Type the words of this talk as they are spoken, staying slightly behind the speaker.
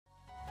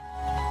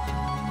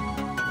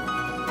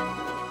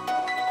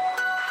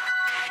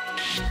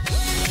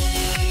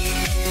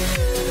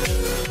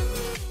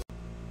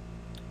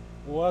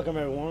Welcome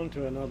everyone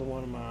to another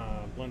one of my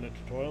Blender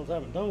tutorials. I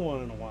haven't done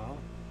one in a while,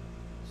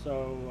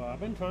 so I've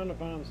been trying to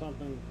find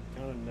something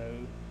kind of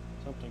new,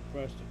 something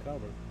fresh to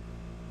cover.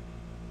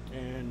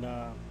 And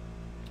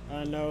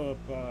I know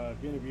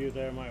if any of you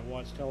there might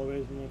watch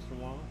television once in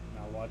a while,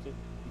 I'll watch it,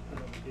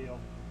 no big deal.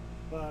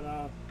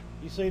 But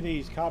you see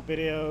these cop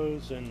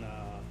videos and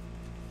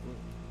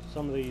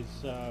some of these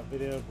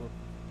videos where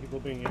people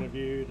are being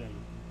interviewed and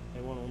they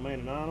want to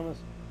remain anonymous.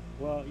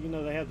 Well, you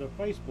know, they have their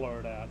face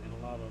blurred out in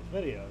a lot of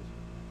those videos.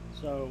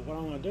 So what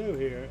I'm going to do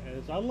here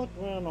is I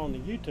looked around on the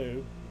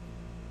YouTube,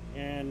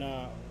 and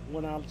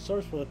when I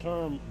searched for the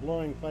term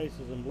blurring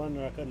faces in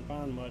Blender, I couldn't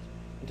find much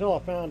until I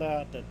found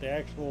out that the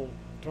actual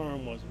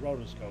term was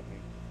rotoscoping.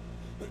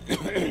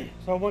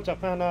 So once I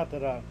found out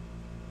that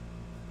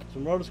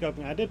some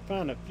rotoscoping, I did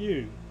find a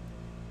few,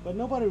 but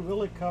nobody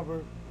really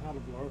covered how to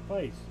blur a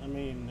face. I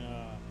mean,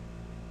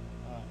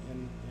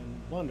 in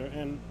Blender.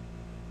 And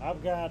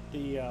I've got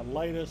the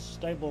latest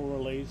stable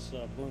release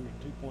of Blender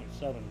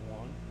 2.71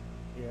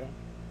 here.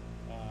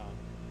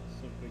 Let's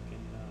see if we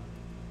can,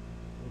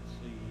 let's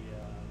see,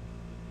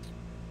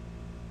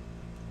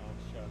 oh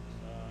shucks,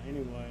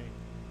 anyway,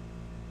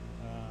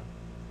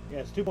 yeah,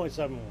 it's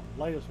 2.71,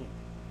 latest one.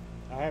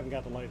 I haven't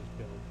got the latest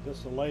build. This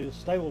is the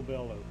latest stable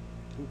build of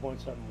 2.71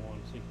 64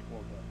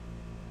 bit.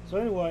 So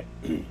anyway,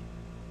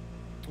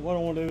 what I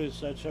want to do is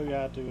show you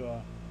how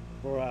to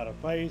blur out a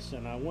face,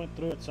 and I went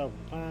through it several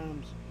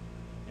times.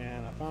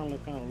 And I finally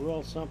found a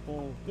real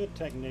simple, good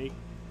technique.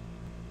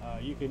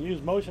 You can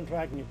use motion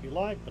tracking if you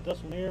like, but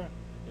this one here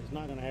is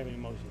not going to have any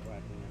motion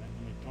tracking in it.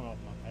 Let me turn off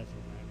my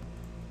passive map.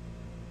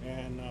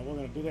 And we're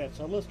going to do that.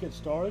 So let's get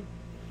started.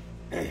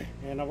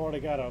 And I've already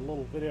got a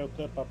little video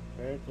clip up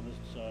prepared for this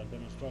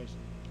demonstration.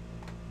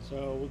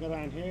 So we'll go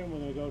down here and we're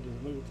going to go to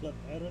the movie clip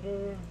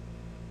editor.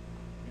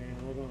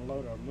 And we're going to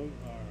load our movie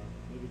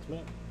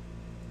clip,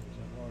 which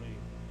I've already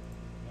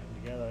gotten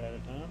together ahead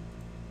of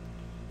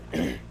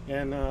time.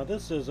 And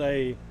this is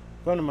a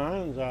friend of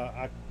mine.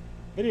 I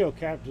video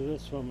captured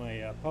this from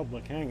a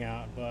public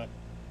hangout, but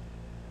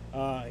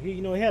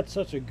he had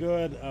such a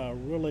good,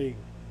 really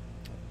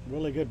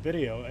good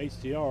video,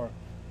 HDR,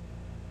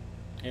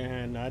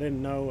 and I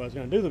didn't know I was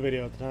going to do the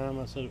video at the time.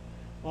 I said,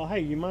 well,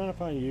 hey, you mind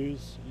if I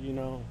use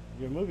your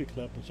movie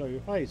clip and show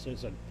your face? He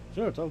said,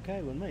 sure, it's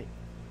okay with me.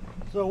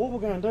 So what we're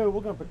going to do,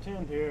 we're going to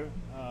pretend here,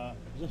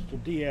 just for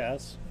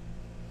DS,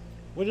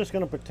 we're just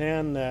going to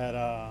pretend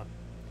that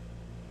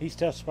he's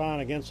testifying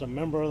against a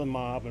member of the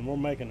mob, and we're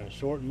making a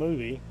short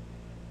movie,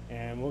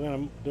 and we're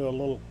going to do a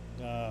little,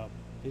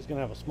 he's going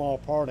to have a small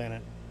part in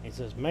it. He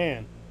says,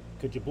 man,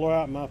 could you blur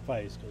out my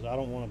face, because I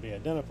don't want to be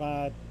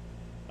identified.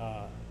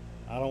 I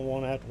don't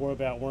want to have to worry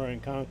about wearing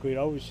concrete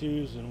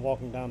overshoes and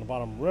walking down the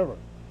bottom of the river.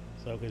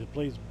 So could you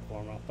please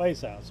blur my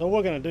face out? So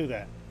we're going to do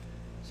that.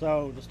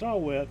 So to start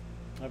with,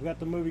 I've got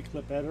the movie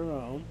clip editor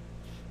on,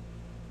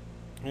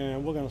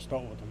 and we're going to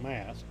start with the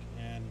mask.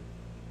 And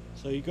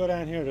so you go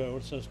down here to where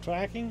it says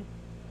tracking,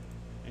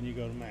 and you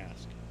go to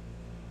mask,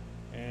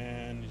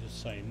 and you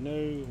just say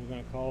new. We're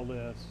going to call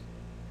this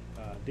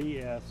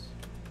DS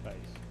face.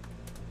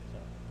 So,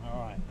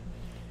 all right.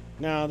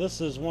 Now this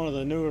is one of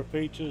the newer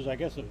features. I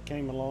guess it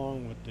came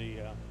along with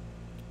the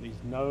these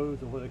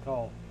nodes, or what they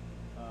call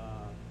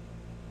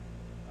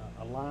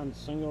aligned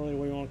singularly,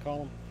 what you want to call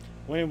them.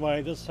 Well,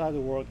 anyway, this is how they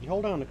work. You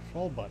hold down the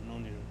control button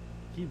on your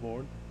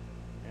keyboard,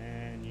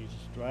 and you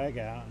just drag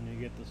out, and you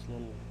get this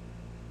little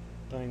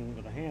thing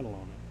with a handle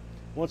on it.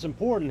 What's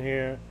important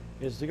here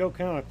is to go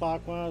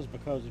counterclockwise,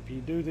 because if you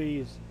do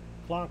these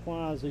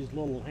clockwise, these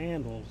little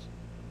handles,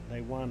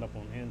 they wind up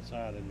on the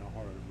inside and they're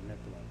harder to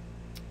manipulate.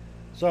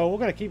 So we're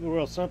going to keep it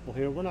real simple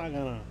here. We're not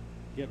going to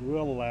get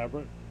real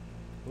elaborate.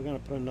 We're going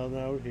to put another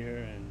node here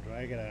and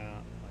drag it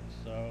out like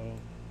so,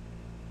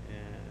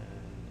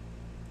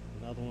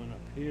 and another one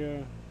up here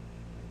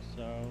like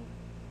so.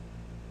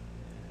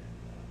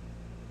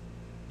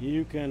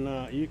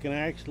 And, you can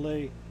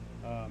actually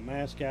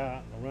mask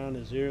out around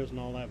his ears and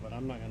all that, but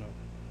I'm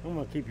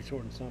gonna keep it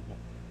short and simple.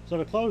 So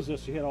to close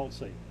this, you hit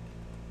Alt-C, and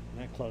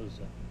that closes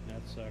it.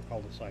 That's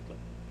called a cyclic.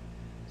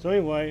 So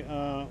anyway,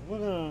 we're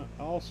gonna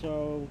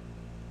also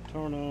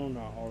turn on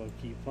our auto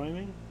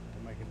keyframing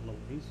to make it a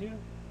little easier.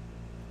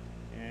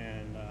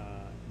 And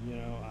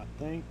I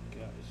think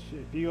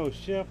if you go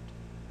shift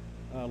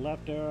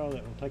left arrow,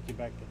 that will take you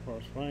back to the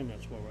first frame.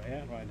 That's where we're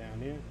at right down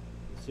here.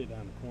 You see it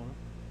down the corner.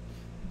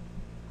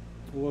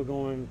 We're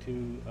going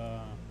to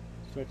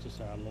stretch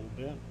this out a little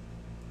bit,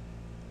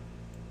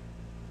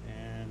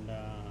 and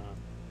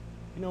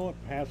you know what,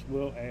 perhaps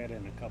we'll add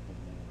in a couple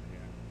more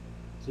here.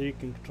 So you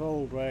can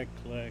control drag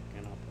click,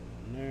 and I'll put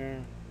one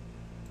there,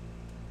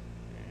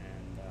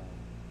 and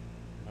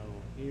another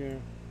one here,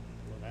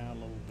 pull it out a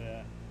little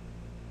bit,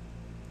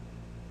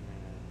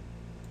 and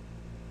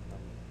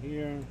another one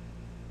here, and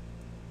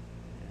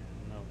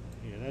another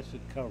one here. That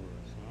should cover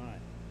us.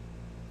 Alright,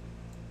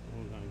 so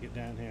we're going to get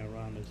down here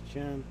around this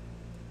chin.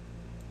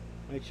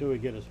 Make sure we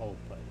get his whole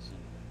face.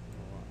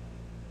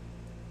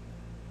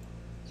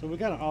 So we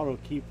got an auto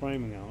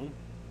keyframing on, and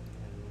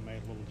we made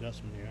a little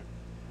adjustment here.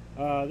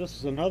 This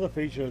is another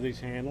feature of these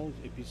handles.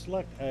 If you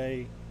select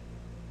A,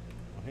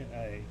 or hit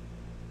A,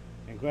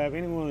 and grab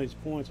any one of these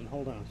points and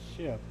hold down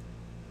Shift,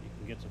 you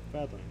can get some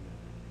feathering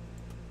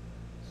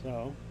there.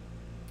 So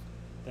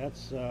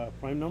that's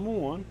frame number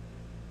 1.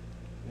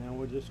 Now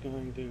we're just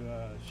going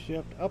to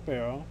Shift up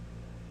arrow.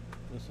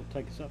 This will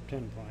take us up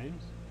 10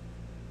 frames.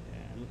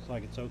 And it looks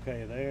like it's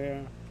okay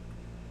there.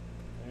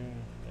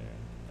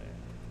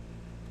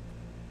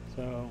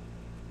 So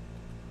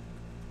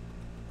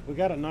we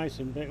got it nice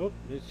and big. Oop,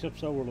 it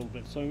shifts over a little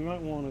bit. So you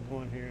might want to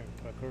go in here and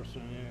put a cursor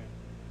in there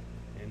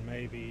and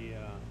maybe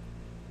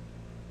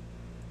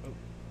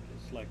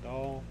select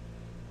all.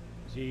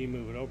 G,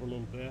 move it over a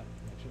little bit.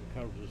 Make sure it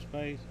covers the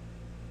space.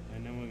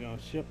 And then we're going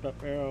to shift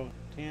up arrow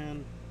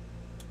 10.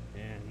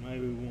 And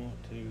maybe we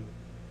want to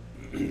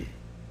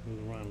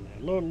move around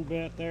that a little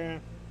bit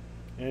there.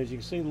 And as you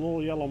can see, the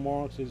little yellow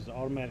marks is the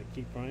automatic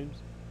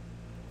keyframes.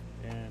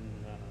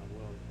 And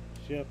we'll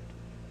shift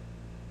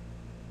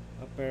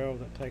up arrow,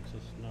 that takes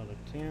us another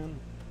 10.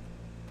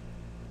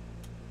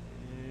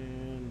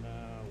 And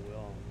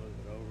we'll move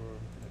it over,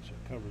 make sure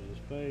it covers the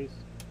space.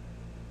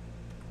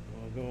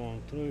 We'll go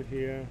on through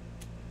here.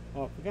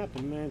 Oh, I forgot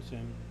to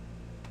mention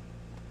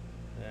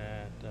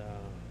that,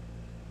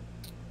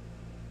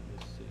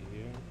 let's see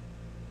here.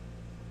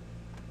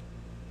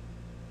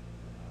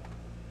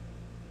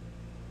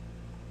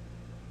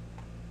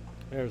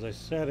 There's a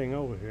setting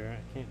over here.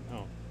 I can't,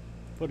 oh,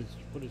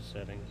 footage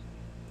settings.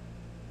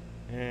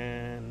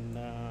 And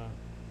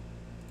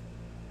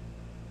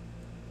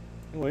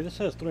anyway, this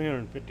has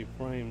 350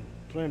 frames,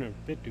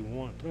 350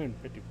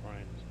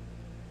 frames.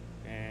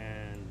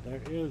 And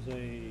there is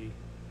a,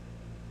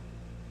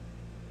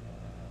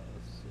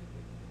 let's see,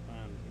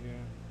 find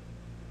here.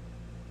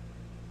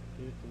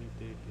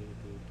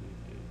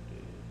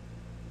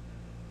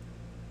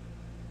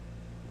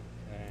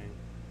 Okay.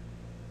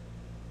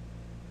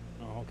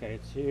 Oh, okay,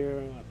 it's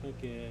here. I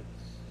think it's,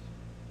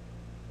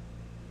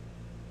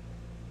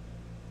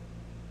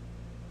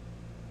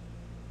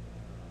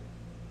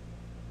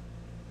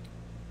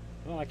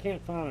 well, I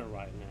can't find it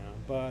right now,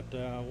 but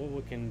what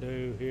we can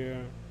do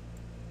here,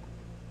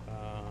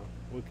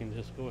 we can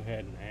just go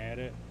ahead and add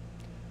it.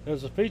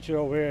 There's a feature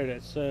over here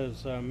that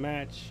says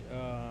match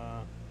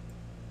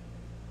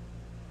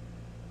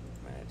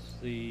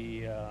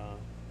the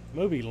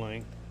movie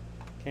length.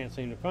 Can't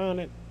seem to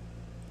find it.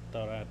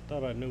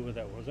 Thought I knew where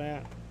that was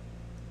at.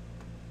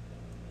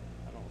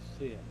 I don't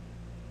see it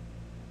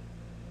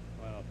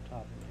right off the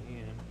top of my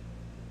head.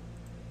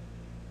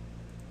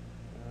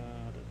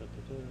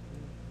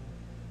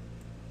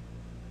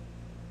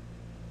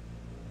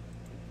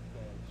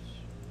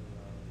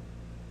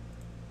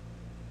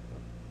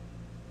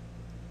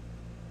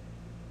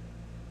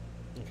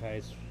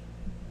 Okay,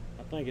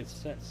 I think it's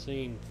set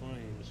scene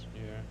frames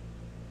here.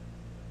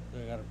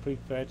 They got a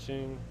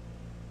prefetching.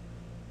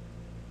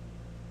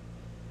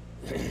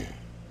 Okay,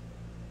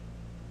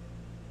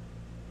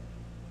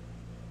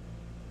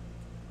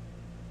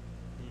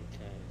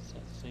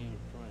 set scene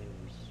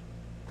frames.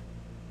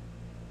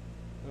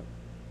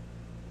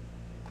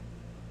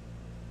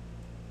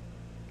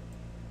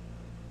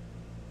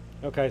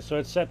 Oh. Okay, so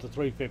it's set to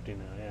 350 now,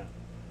 yeah.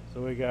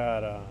 So we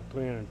got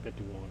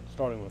 351,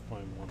 starting with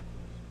frame 1.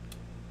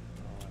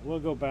 Alright, we'll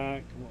go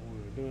back to what we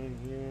were doing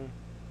here,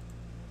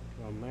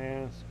 to our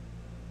mask.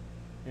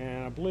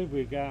 And I believe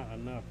we got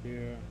enough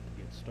here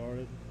to get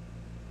started.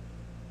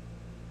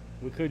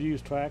 We could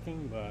use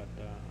tracking, but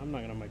I'm not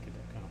going to make it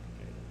that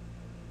complicated.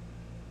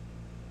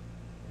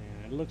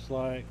 And it looks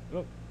like,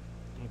 oh,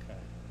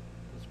 okay,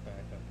 let's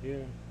back up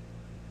here.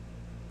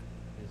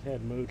 His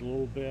head moved a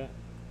little bit.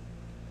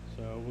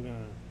 So we're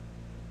going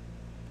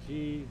to,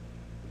 we're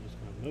just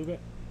going to move it.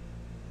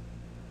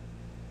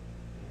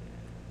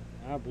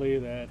 And I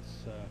believe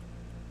that's,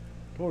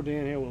 toward the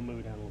end here, we'll move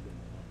it down a little bit more.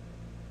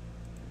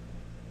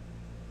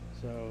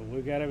 So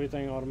we've got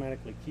everything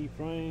automatically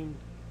keyframed.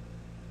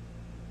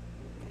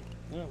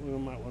 Yeah, we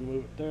might want to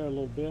move it there a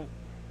little bit.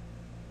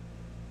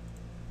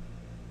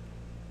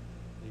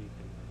 You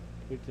can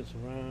tweak this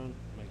around,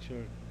 make sure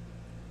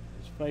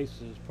his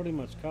face is pretty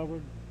much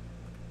covered.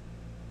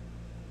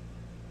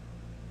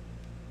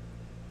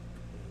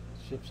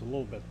 It shifts a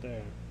little bit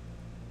there.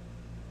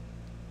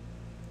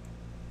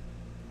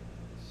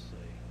 Let's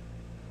see.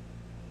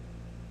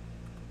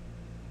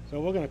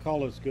 So we're going to call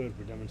this good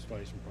for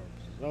demonstration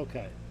purposes.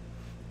 Okay.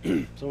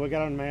 So we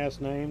got our mask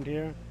named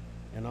here,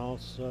 and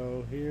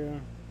also here.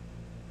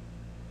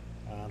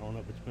 I don't know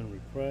if it's been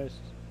refreshed,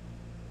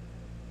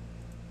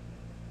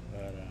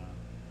 but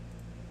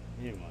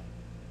anyway,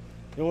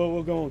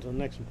 we'll go on to the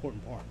next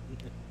important part.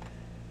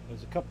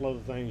 There's a couple other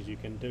things you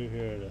can do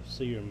here to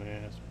see your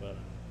mask, but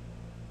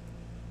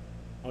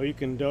oh, you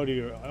can go to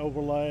your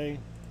overlay,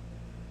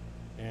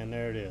 and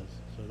there it is.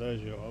 So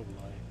there's your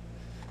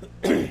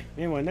overlay.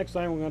 Anyway, next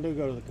thing we're going to do,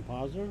 go to the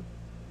compositor,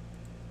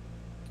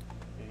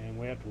 and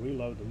we have to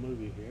reload the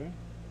movie here.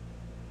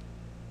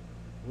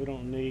 We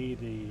don't need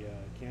the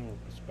camera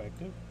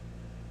perspective.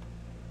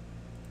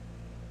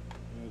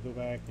 We'll go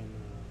back and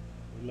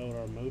reload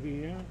our movie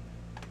here. And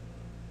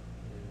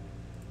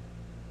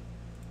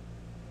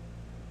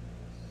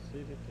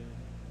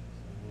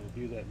we'll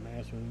view that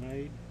mask we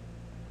made.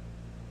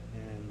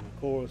 And of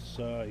course,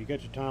 you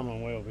got your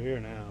timeline way over here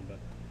now, but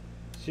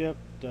shift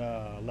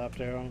left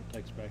arrow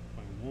takes back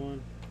frame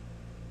 1.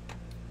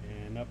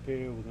 And up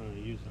here we're going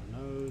to use our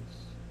nodes.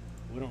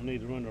 We don't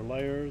need to render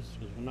layers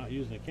because we're not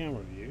using a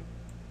camera view,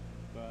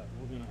 but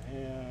we're going to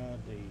add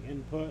the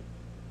input.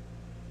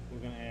 We're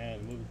going to add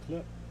a movie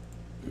clip.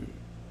 And of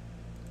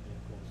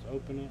course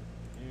open it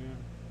here.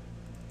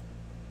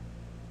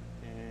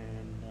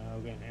 And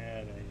we're going to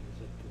add a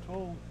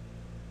control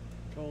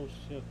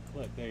shift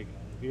click. There you go.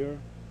 Viewer.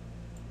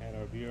 Add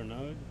our viewer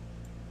node.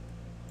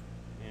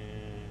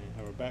 And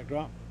have our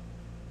backdrop.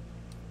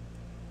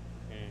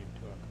 And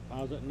to our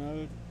composite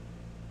node.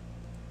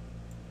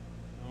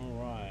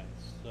 Alright,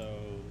 so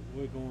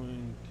we're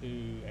going to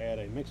add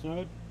a mix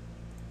node.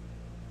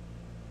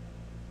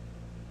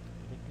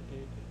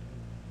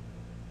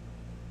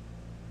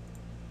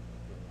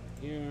 Right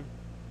here.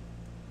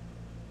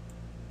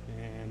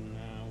 And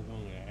now we're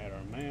going to add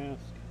our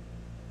mask.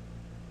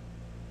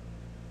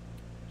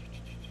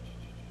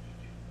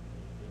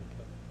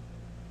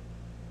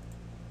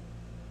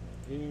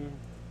 Right here.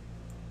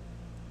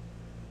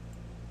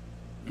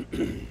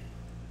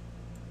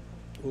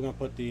 We're going to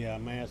put the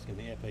mask in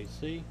the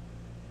FAC,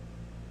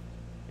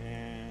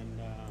 and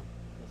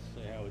let's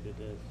see how we did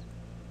this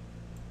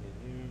in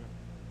here.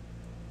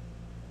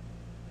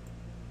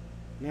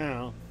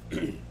 Now,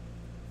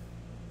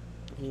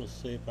 let's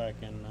see if I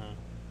can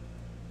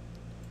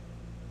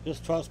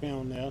just trust me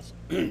on this.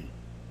 Well,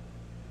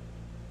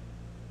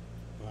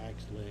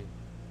 actually,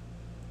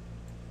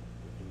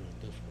 we can do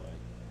it this way.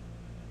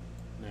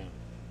 Now,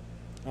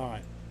 all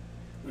right.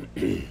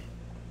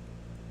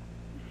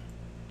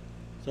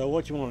 So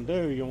what you want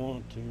to do, you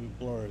want to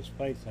blur his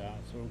face out,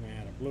 so we're going to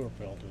add a blur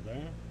filter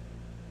there.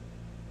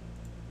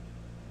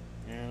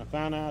 And I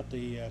found out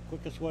the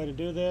quickest way to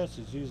do this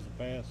is use the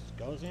fast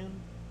Gaussian.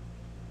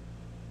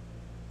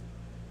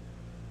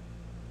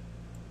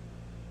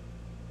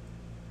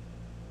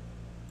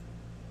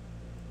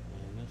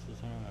 And this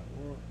is how it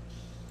works. Let's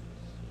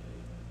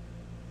see.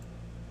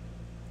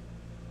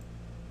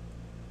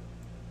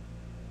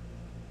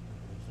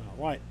 It's not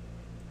right.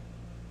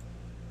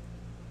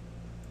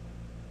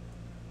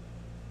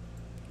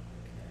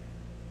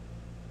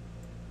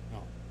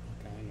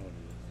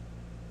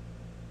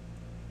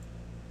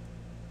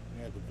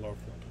 Add the blur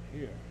filter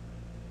here.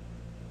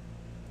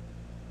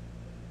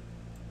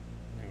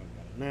 There we go.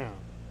 Now,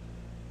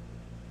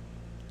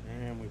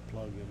 and we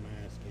plug the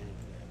mask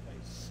into the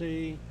FAC.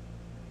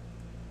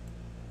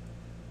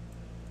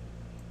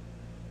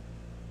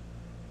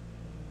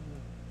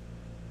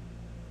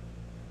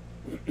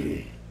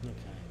 Okay.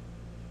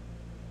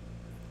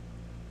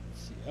 Let's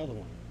see the other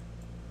one.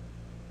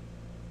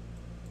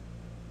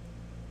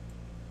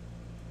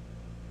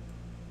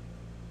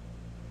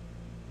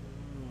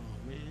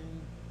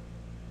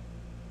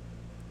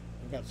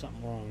 Got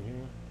something wrong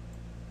here.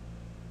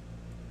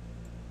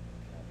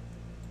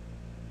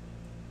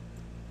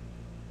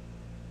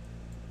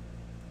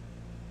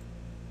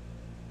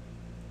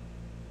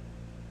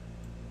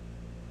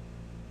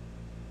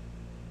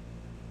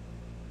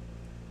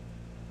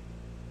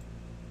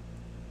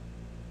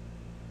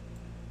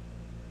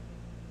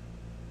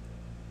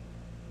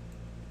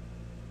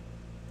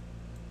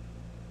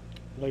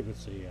 I believe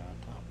it's the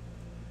top.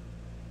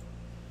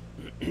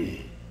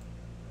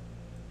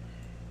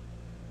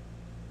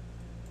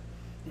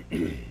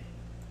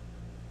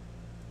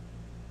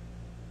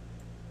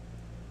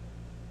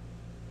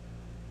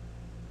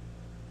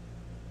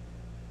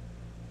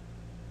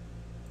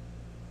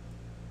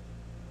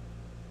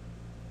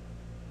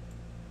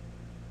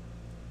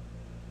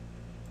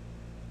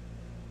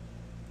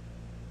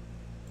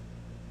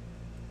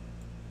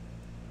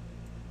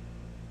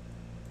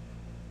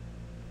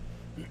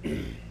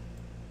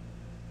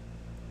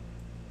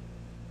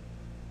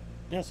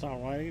 That's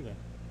not right either.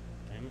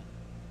 Damn it.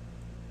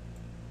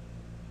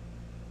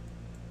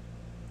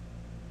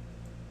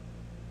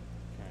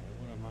 Okay,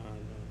 what am I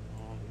doing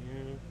wrong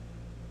here?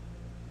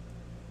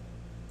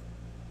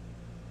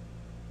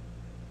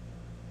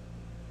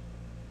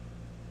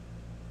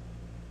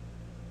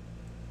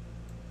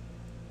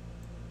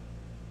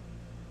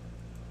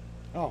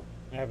 Oh,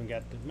 I haven't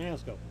got the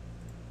mask open.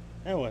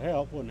 That would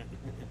help, wouldn't it?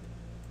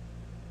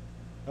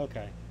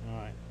 Okay,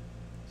 alright.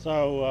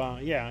 So,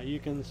 yeah, you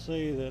can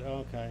see that,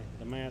 okay,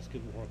 the mask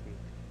isn't working.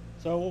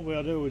 So what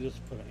we'll do is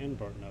just put an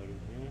invert node in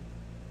here.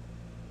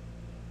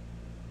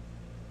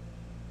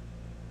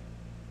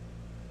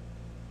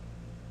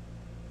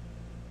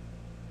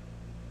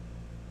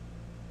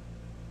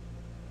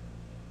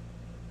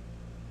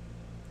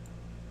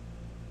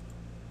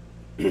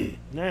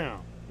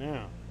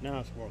 Now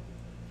it's working.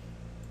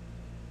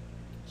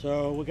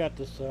 So we got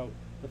this, the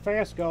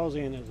fast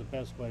Gaussian is the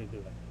best way to do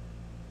it.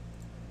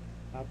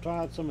 I've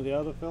tried some of the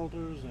other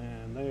filters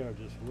and they are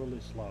just really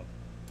slow.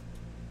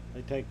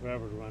 They take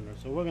forever to render.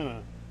 So we're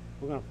gonna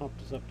pump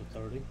this up to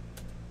 30.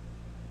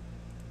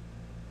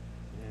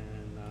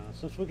 And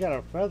since we got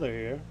our feather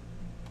here,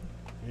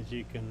 as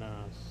you can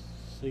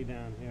see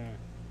down here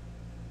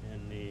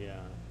in the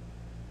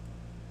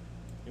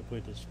if we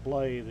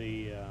display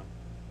the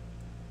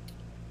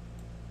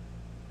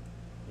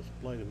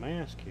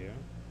mask here,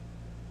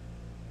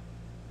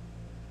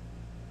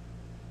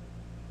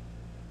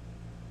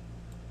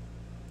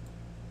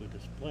 we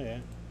display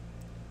it.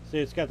 See,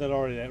 it's got that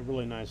already, that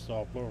really nice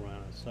soft blur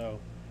around it. So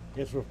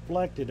it's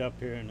reflected up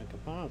here in the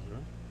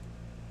compositor.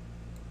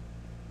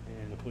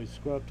 And if we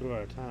scrub through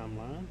our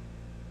timeline,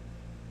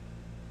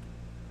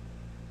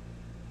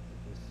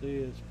 you can see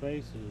his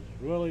face is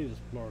really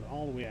just blurred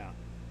all the way out.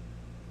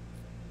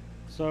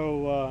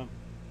 So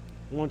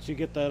once you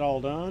get that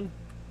all done,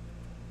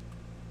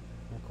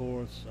 of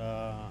course,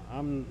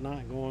 I'm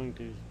not going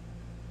to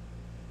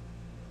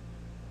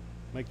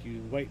make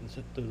you wait and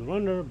sit through the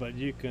render, but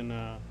you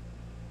can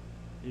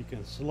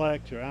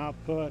select your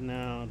output.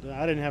 Now,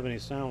 I didn't have any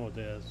sound with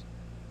this,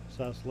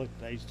 so I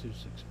selected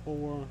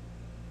H.264.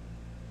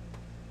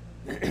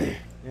 And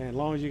as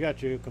long as you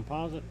got your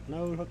composite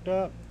node hooked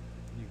up,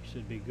 you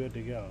should be good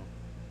to go.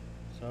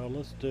 So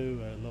let's do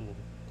a little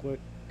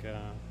quick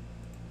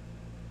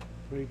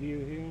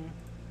preview here,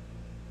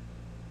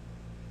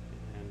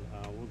 and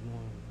we're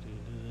going to do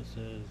this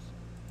as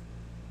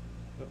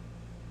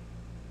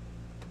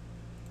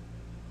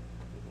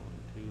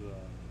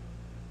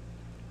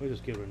we'll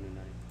just give her a new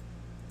name,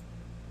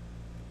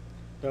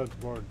 Doug's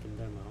Board from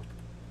Demo.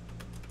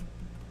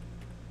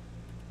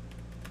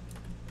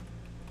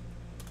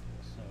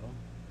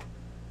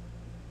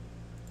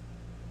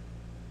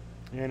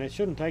 And it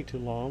shouldn't take too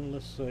long.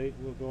 Let's see,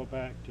 we'll go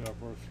back to our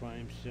first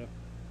frame, shift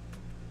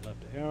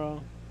left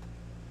arrow,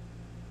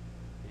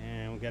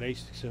 and we got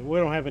H6. We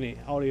don't have any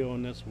audio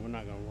in this one, we're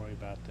not going to worry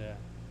about that.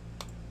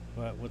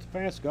 But with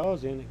fast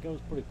Gaussian, it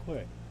goes pretty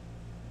quick,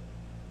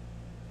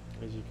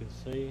 as you can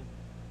see.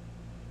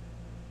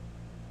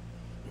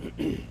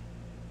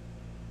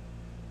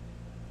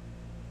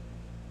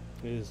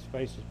 His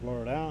face is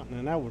blurred out,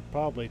 and that would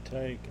probably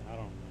take, I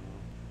don't know,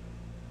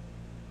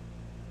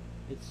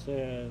 it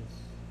says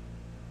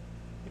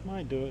it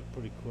might do it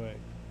pretty quick,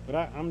 but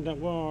I'm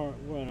done. Well,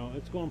 no,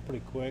 it's going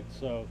pretty quick.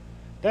 So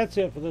that's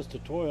it for this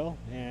tutorial,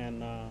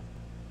 and I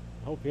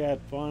hope you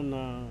had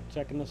fun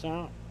checking this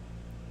out.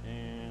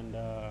 And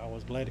I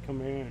was glad to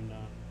come here and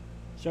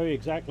show you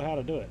exactly how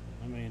to do it.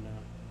 I mean,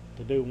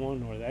 to do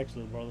one where they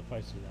actually blur the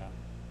faces out.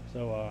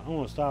 So I'm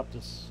going to stop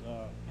this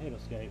head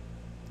escape,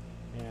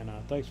 and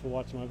thanks for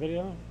watching my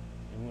video,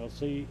 and we'll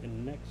see you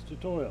in the next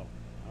tutorial.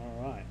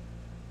 All right.